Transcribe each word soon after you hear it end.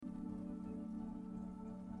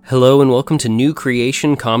Hello and welcome to New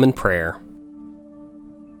Creation Common Prayer.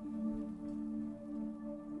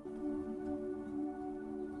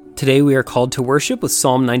 Today we are called to worship with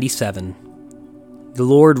Psalm 97. The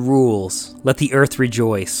Lord rules, let the earth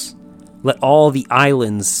rejoice. Let all the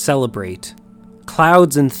islands celebrate.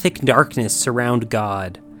 Clouds and thick darkness surround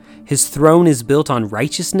God. His throne is built on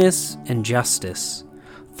righteousness and justice.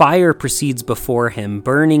 Fire proceeds before him,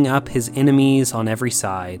 burning up his enemies on every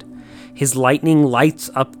side. His lightning lights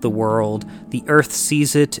up the world. The earth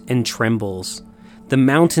sees it and trembles. The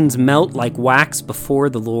mountains melt like wax before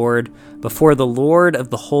the Lord of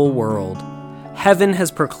the whole world. Heaven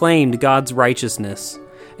has proclaimed God's righteousness,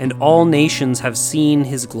 and all nations have seen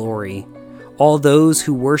his glory. All those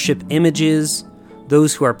who worship images,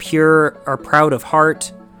 those who are pure, are proud of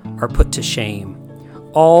heart, are put to shame.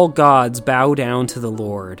 All gods bow down to the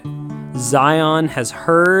Lord. Zion has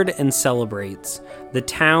heard and celebrates. The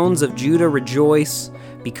towns of Judah rejoice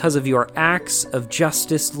because of your acts of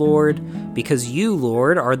justice, Lord, because you,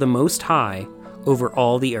 Lord, are the Most High over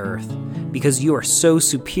all the earth, because you are so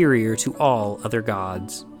superior to all other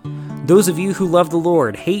gods. Those of you who love the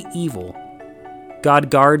Lord hate evil. God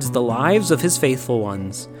guards the lives of his faithful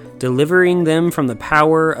ones, delivering them from the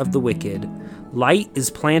power of the wicked. Light is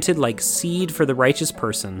planted like seed for the righteous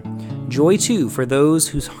person. Joy, too, for those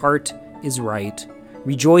whose heart is right.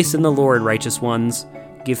 Rejoice in the Lord, righteous ones.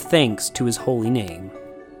 Give thanks to his holy name.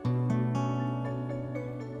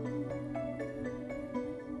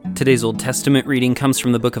 Today's Old Testament reading comes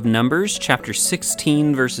from the book of Numbers, chapter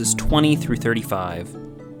 16, verses 20 through 35.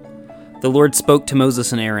 The Lord spoke to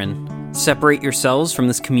Moses and Aaron, "Separate yourselves from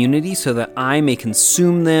this community so that I may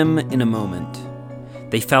consume them in a moment."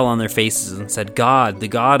 They fell on their faces and said, "God, the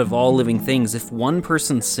God of all living things, if one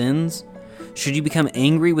person sins, should you become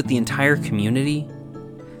angry with the entire community?"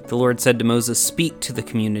 The Lord said to Moses, "Speak to the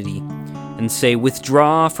community and say,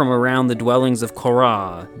 'Withdraw from around the dwellings of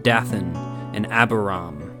Korah, Dathan, and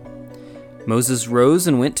Abiram.'" Moses rose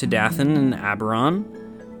and went to Dathan and Abiram.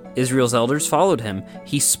 Israel's elders followed him.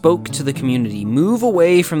 He spoke to the community, "Move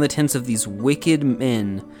away from the tents of these wicked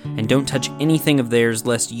men, and don't touch anything of theirs,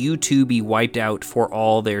 lest you too be wiped out for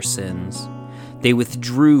all their sins." They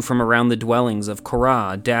withdrew from around the dwellings of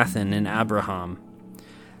Korah, Dathan, and Abiram.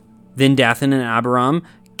 Then Dathan and Abiram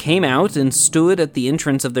came out and stood at the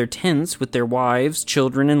entrance of their tents with their wives,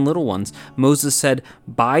 children, and little ones. Moses said,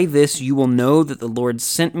 "By this you will know that the Lord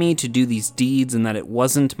sent me to do these deeds and that it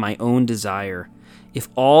wasn't my own desire. If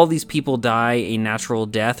all these people die a natural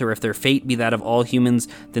death, or if their fate be that of all humans,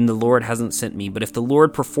 then the Lord hasn't sent me. But if the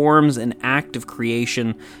Lord performs an act of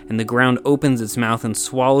creation, and the ground opens its mouth and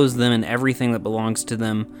swallows them and everything that belongs to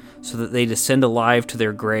them, so that they descend alive to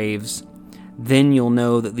their graves, then you'll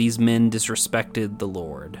know that these men disrespected the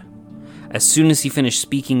Lord." As soon as he finished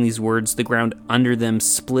speaking these words, the ground under them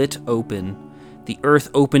split open. The earth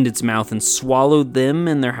opened its mouth and swallowed them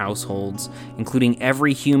and their households, including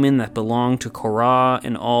every human that belonged to Korah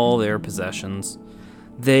and all their possessions.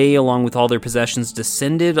 They, along with all their possessions,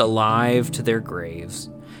 descended alive to their graves,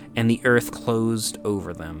 and the earth closed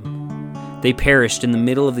over them. They perished in the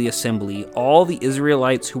middle of the assembly. All the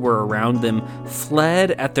Israelites who were around them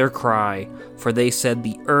fled at their cry, for they said,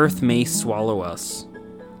 "The earth may swallow us."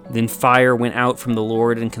 Then fire went out from the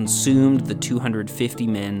Lord and consumed the 250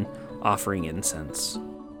 men offering incense.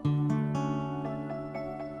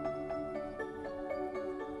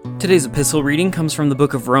 Today's epistle reading comes from the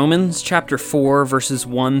book of Romans, chapter 4, verses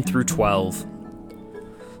 1 through 12.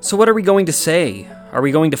 So what are we going to say? Are we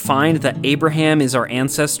going to find that Abraham is our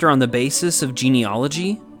ancestor on the basis of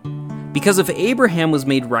genealogy? Because if Abraham was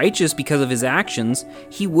made righteous because of his actions,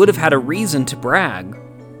 he would have had a reason to brag,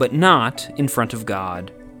 but not in front of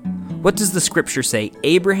God. What does the scripture say?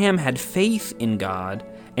 Abraham had faith in God,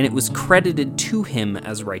 and it was credited to him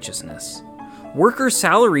as righteousness. Workers'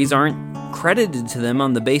 salaries aren't credited to them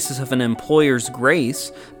on the basis of an employer's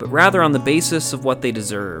grace, but rather on the basis of what they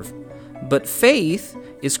deserve. But faith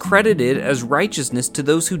is credited as righteousness to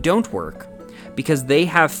those who don't work, because they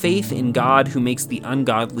have faith in God who makes the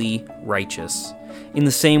ungodly righteous. In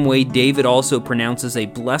the same way, David also pronounces a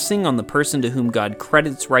blessing on the person to whom God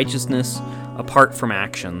credits righteousness apart from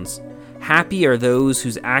actions. Happy are those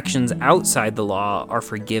whose actions outside the law are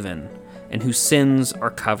forgiven, and whose sins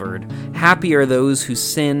are covered. Happy are those whose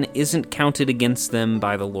sin isn't counted against them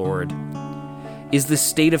by the Lord. Is this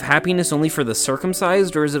state of happiness only for the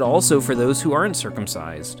circumcised, or is it also for those who aren't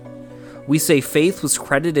circumcised? We say faith was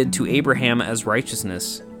credited to Abraham as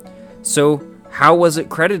righteousness. So, how was it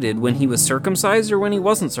credited, when he was circumcised or when he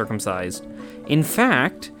wasn't circumcised? In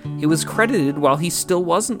fact, it was credited while he still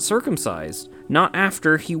wasn't circumcised, not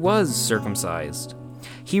after he was circumcised.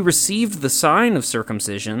 He received the sign of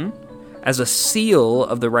circumcision as a seal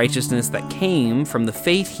of the righteousness that came from the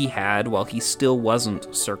faith he had while he still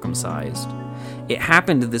wasn't circumcised. It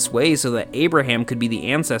happened this way so that Abraham could be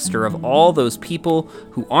the ancestor of all those people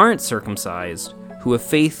who aren't circumcised, who have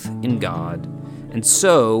faith in God, and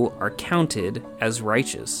so are counted as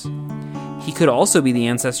righteous. He could also be the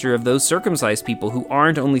ancestor of those circumcised people who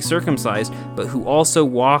aren't only circumcised, but who also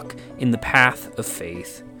walk in the path of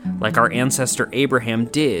faith, like our ancestor Abraham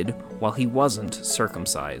did while he wasn't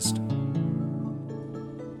circumcised.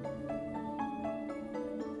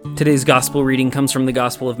 Today's gospel reading comes from the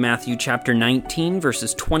Gospel of Matthew, chapter 19,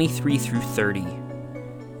 verses 23 through 30.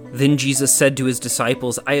 Then Jesus said to his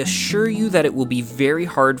disciples, "I assure you that it will be very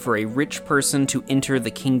hard for a rich person to enter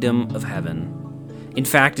the kingdom of heaven. In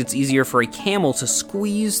fact, it's easier for a camel to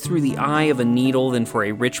squeeze through the eye of a needle than for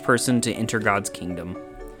a rich person to enter God's kingdom."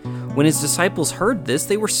 When his disciples heard this,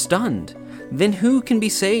 they were stunned. "Then who can be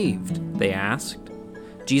saved?" they asked.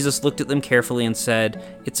 Jesus looked at them carefully and said,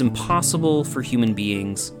 "It's impossible for human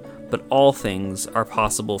beings, but all things are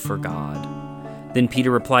possible for God." Then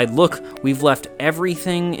Peter replied, "Look, we've left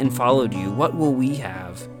everything and followed you. What will we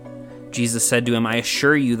have?" Jesus said to him, "I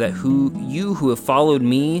assure you that you who have followed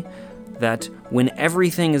me, that when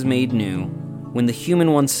everything is made new, when the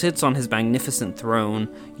human one sits on his magnificent throne,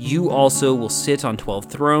 you also will sit on 12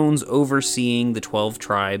 thrones overseeing the 12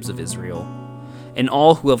 tribes of Israel. And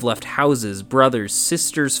all who have left houses, brothers,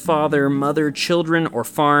 sisters, father, mother, children, or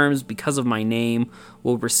farms because of my name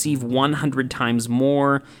will receive 100 times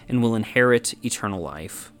more and will inherit eternal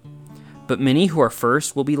life. But many who are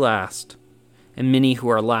first will be last, and many who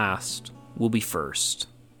are last will be first."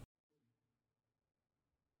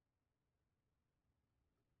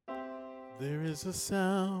 There is a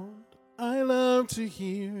sound I love to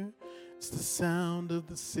hear. It's the sound of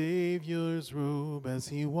the Savior's robe as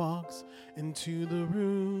he walks into the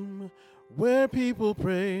room where people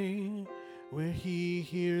pray, where he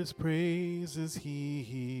hears praises, he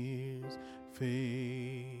hears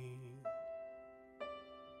faith.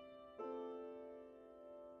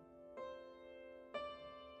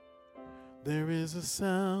 There is a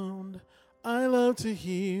sound I love to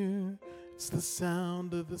hear. It's the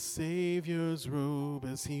sound of the Savior's robe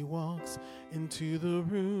as he walks into the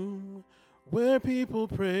room where people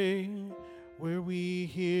pray, where we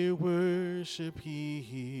hear worship, he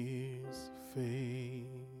hears faith.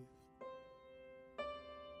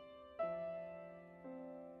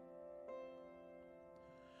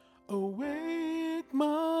 Awake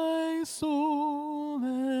my soul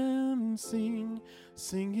and sing,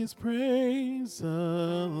 sing his praise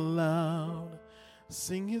aloud.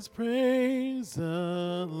 Sing his praise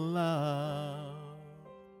aloud.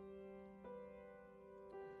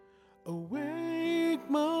 Awake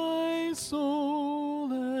my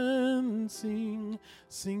soul and sing,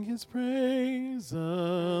 sing his praise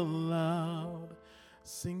aloud.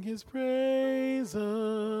 Sing his praise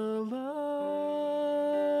aloud.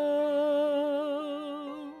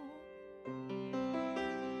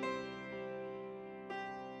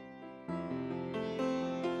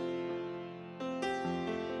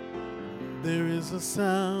 There is a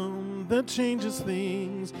sound that changes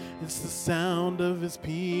things. It's the sound of his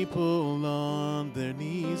people on their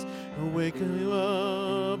knees. Wake you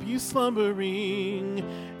up, you slumbering.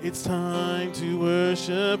 It's time to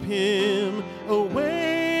worship him.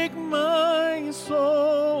 Awake my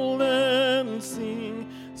soul and sing.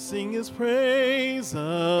 Sing his praise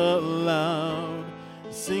aloud.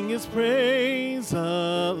 Sing his praise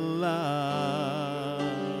aloud.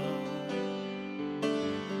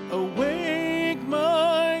 Awake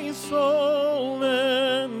my soul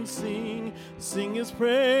and sing, sing his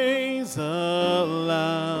praise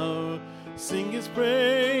aloud, sing his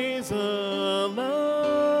praise aloud.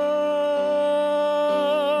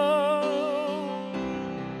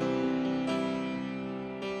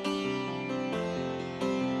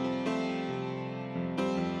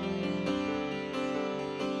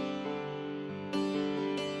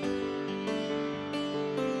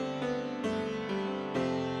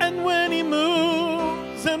 And when he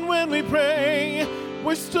moves and when we pray,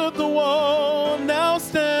 where stood the wall now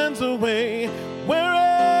stands a way, where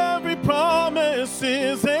every promise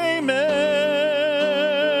is amen.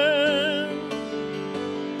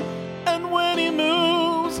 And when he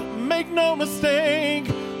moves, make no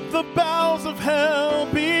mistake, the bowels of hell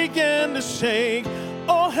begin to shake.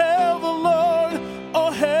 Oh, hail the Lord,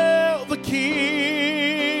 oh, hail the King.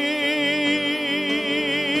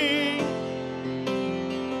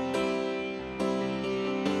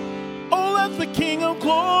 The King of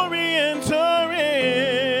glory enter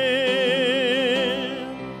in.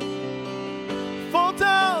 Fall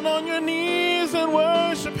down on your knees and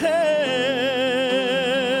worship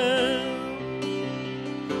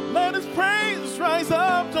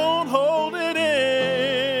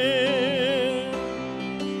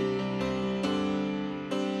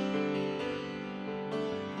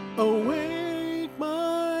Awake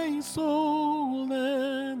my soul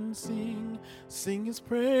and sing, sing his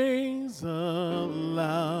praise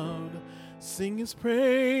aloud, sing his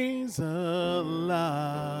praise aloud.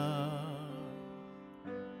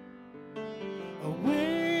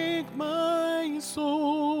 Awake my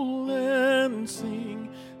soul and sing,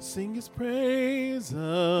 sing his praise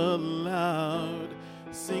aloud,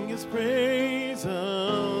 sing his praise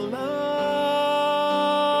aloud.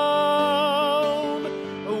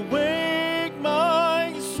 Awake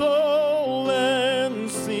my soul and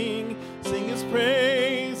sing, sing his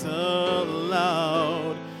praise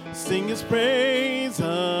aloud, sing his praise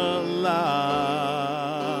aloud.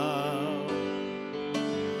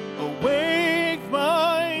 Awake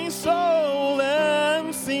my soul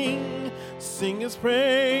and sing, sing his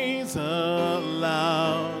praise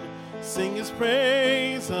aloud, sing his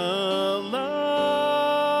praise aloud.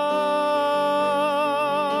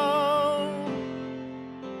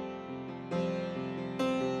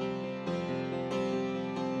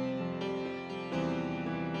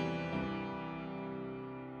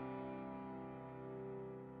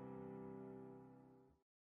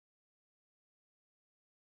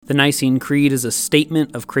 The Nicene Creed is a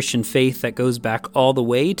statement of Christian faith that goes back all the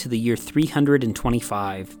way to the year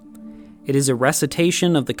 325. It is a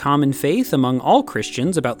recitation of the common faith among all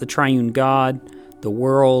Christians about the triune God, the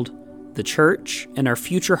world, the church, and our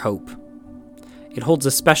future hope. It holds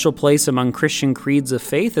a special place among Christian creeds of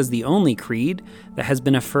faith as the only creed that has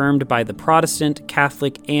been affirmed by the Protestant,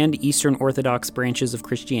 Catholic, and Eastern Orthodox branches of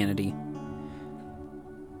Christianity.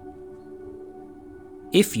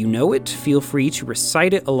 If you know it, feel free to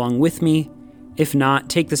recite it along with me. If not,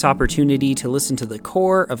 take this opportunity to listen to the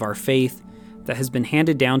core of our faith that has been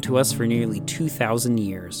handed down to us for nearly 2,000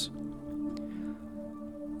 years.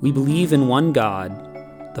 We believe in one God,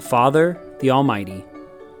 the Father, the Almighty,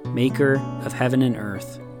 maker of heaven and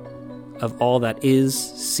earth, of all that is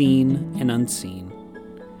seen and unseen.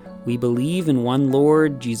 We believe in one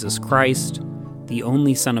Lord, Jesus Christ, the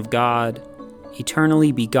only Son of God,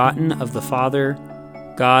 eternally begotten of the Father,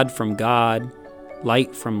 God from God,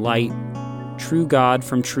 light from light, true God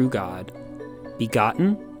from true God,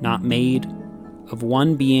 begotten, not made, of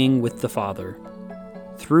one being with the Father.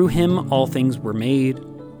 Through him all things were made.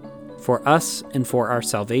 For us and for our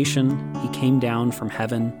salvation, he came down from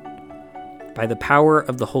heaven. By the power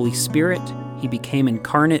of the Holy Spirit, he became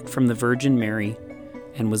incarnate from the Virgin Mary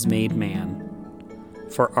and was made man.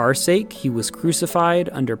 For our sake, he was crucified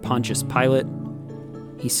under Pontius Pilate.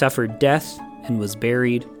 He suffered death and was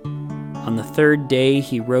buried. On the third day,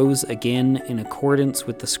 he rose again in accordance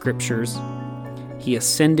with the Scriptures. He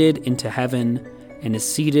ascended into heaven and is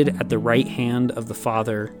seated at the right hand of the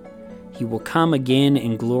Father. He will come again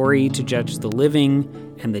in glory to judge the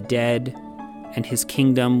living and the dead, and his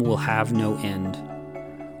kingdom will have no end.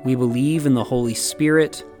 We believe in the Holy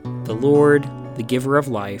Spirit, the Lord, the giver of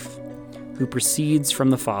life, who proceeds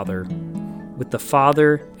from the Father. With the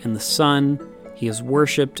Father and the Son, he is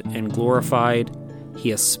worshipped and glorified. He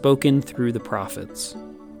has spoken through the prophets.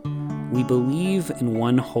 We believe in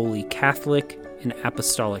one holy Catholic and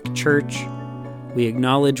Apostolic Church. We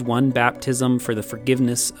acknowledge one baptism for the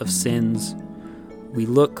forgiveness of sins. We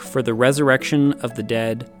look for the resurrection of the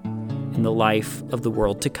dead and the life of the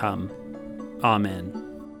world to come. Amen.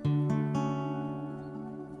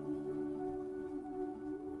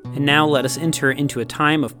 And now let us enter into a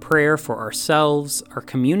time of prayer for ourselves, our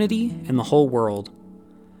community, and the whole world.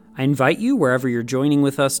 I invite you, wherever you're joining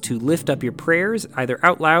with us, to lift up your prayers, either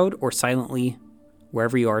out loud or silently,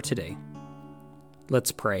 wherever you are today.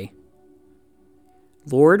 Let's pray.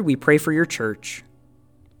 Lord, we pray for your church,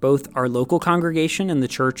 both our local congregation and the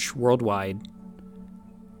church worldwide.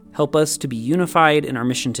 Help us to be unified in our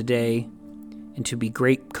mission today and to be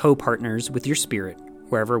great co-partners with your Spirit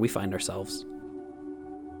wherever we find ourselves.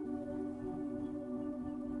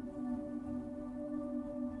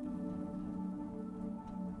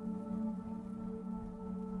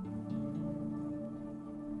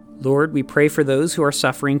 Lord, we pray for those who are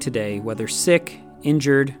suffering today, whether sick,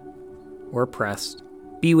 injured, or oppressed.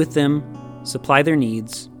 Be with them, supply their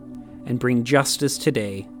needs, and bring justice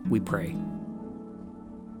today, we pray.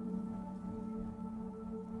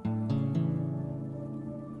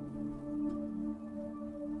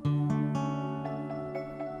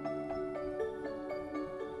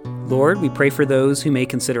 Lord, we pray for those who may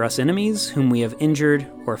consider us enemies, whom we have injured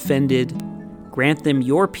or offended. Grant them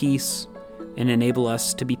your peace and enable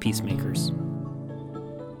us to be peacemakers.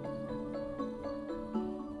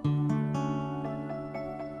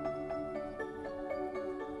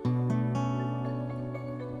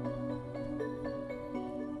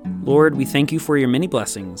 Lord, we thank you for your many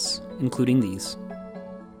blessings, including these.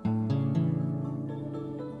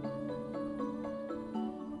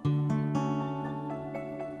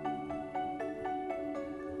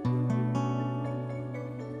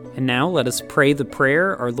 And now let us pray the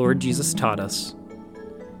prayer our Lord Jesus taught us.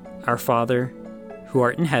 Our Father, who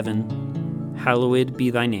art in heaven, hallowed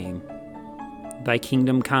be thy name. Thy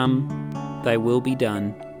kingdom come, thy will be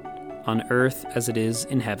done, on earth as it is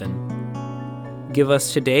in heaven. Give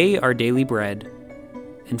us today our daily bread,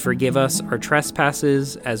 and forgive us our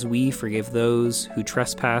trespasses as we forgive those who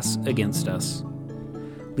trespass against us.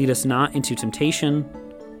 Lead us not into temptation,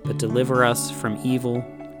 but deliver us from evil.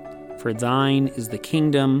 For thine is the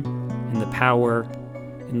kingdom, and the power,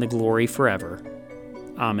 and the glory forever.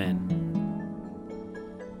 Amen.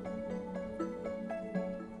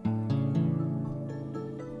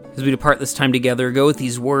 As we depart this time together, go with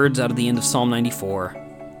these words out of the end of Psalm 94.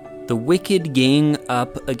 The wicked gang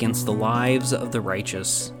up against the lives of the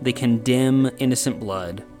righteous. They condemn innocent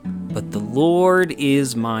blood. But the Lord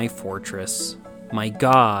is my fortress. My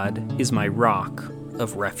God is my rock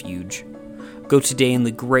of refuge. Go today in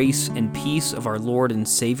the grace and peace of our Lord and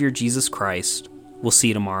Savior Jesus Christ. We'll see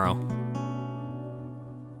you tomorrow.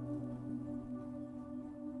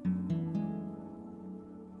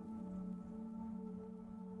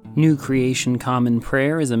 New Creation Common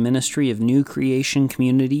Prayer is a ministry of New Creation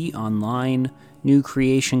Community Online, New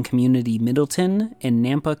Creation Community Middleton, and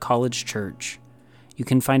Nampa College Church. You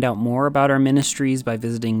can find out more about our ministries by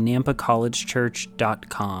visiting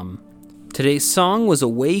nampacollegechurch.com. Today's song was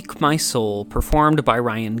Awake My Soul, performed by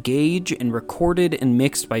Ryan Gage and recorded and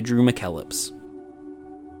mixed by Drew McKellips.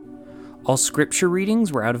 All scripture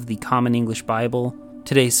readings were out of the Common English Bible.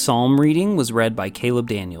 Today's psalm reading was read by Caleb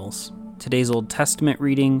Daniels. Today's Old Testament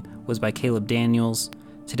reading was by Caleb Daniels.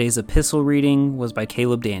 Today's epistle reading was by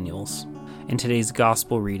Caleb Daniels. And today's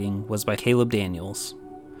gospel reading was by Caleb Daniels.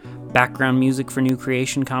 Background music for New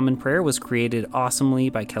Creation Common Prayer was created awesomely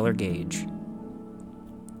by Keller Gage.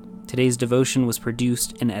 Today's devotion was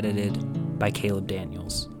produced and edited by Caleb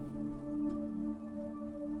Daniels.